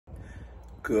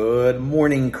Good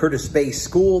morning, Curtis Bay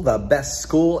School, the best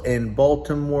school in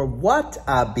Baltimore. What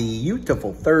a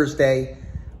beautiful Thursday.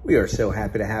 We are so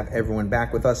happy to have everyone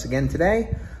back with us again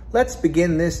today. Let's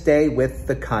begin this day with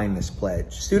the kindness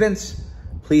pledge. Students,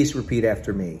 please repeat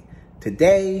after me.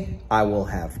 Today, I will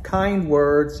have kind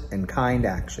words and kind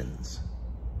actions.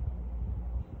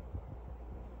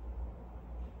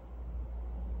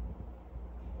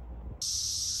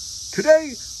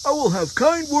 Today, I will have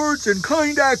kind words and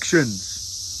kind actions.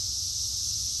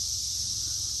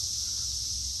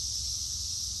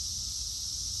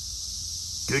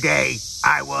 Today,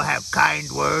 I will have kind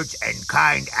words and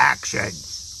kind actions.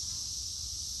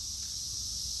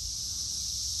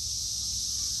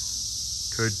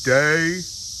 Today,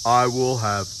 I will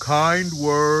have kind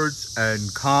words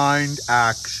and kind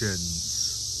actions.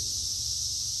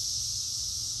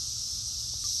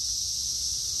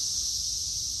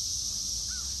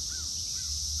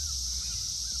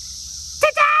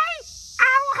 Today,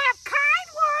 I will have kind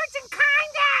words and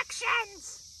kind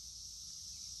actions.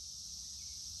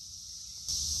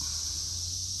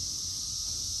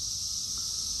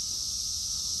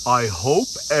 I hope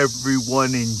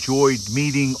everyone enjoyed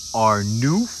meeting our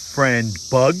new friend,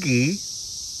 Buggy.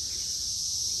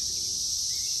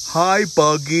 Hi,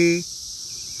 Buggy.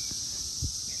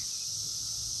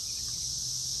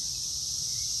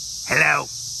 Hello.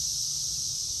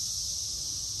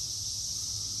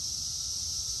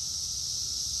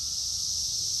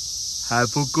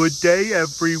 Have a good day,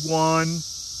 everyone.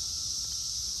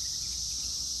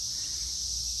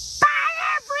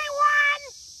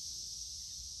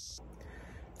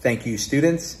 Thank you,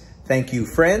 students. Thank you,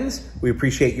 friends. We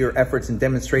appreciate your efforts in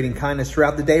demonstrating kindness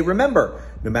throughout the day. Remember,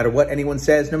 no matter what anyone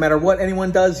says, no matter what anyone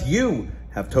does, you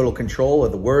have total control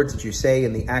of the words that you say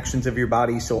and the actions of your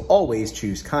body. So always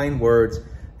choose kind words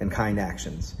and kind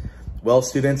actions. Well,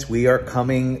 students, we are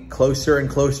coming closer and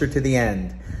closer to the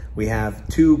end. We have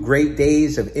 2 great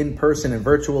days of in-person and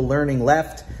virtual learning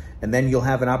left, and then you'll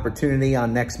have an opportunity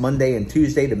on next Monday and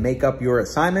Tuesday to make up your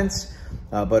assignments.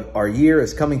 But our year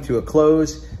is coming to a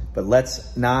close, but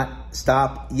let's not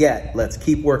stop yet. Let's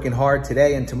keep working hard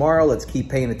today and tomorrow. Let's keep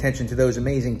paying attention to those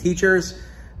amazing teachers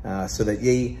so that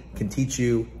they can teach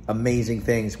you amazing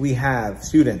things. We have,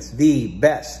 students, the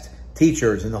best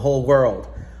teachers in the whole world.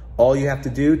 All you have to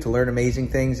do to learn amazing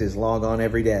things is log on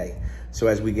every day. So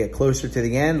as we get closer to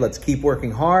the end, let's keep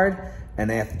working hard.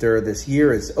 And after this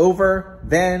year is over,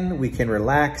 then we can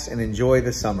relax and enjoy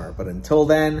the summer. But until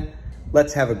then,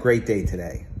 let's have a great day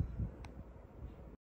today.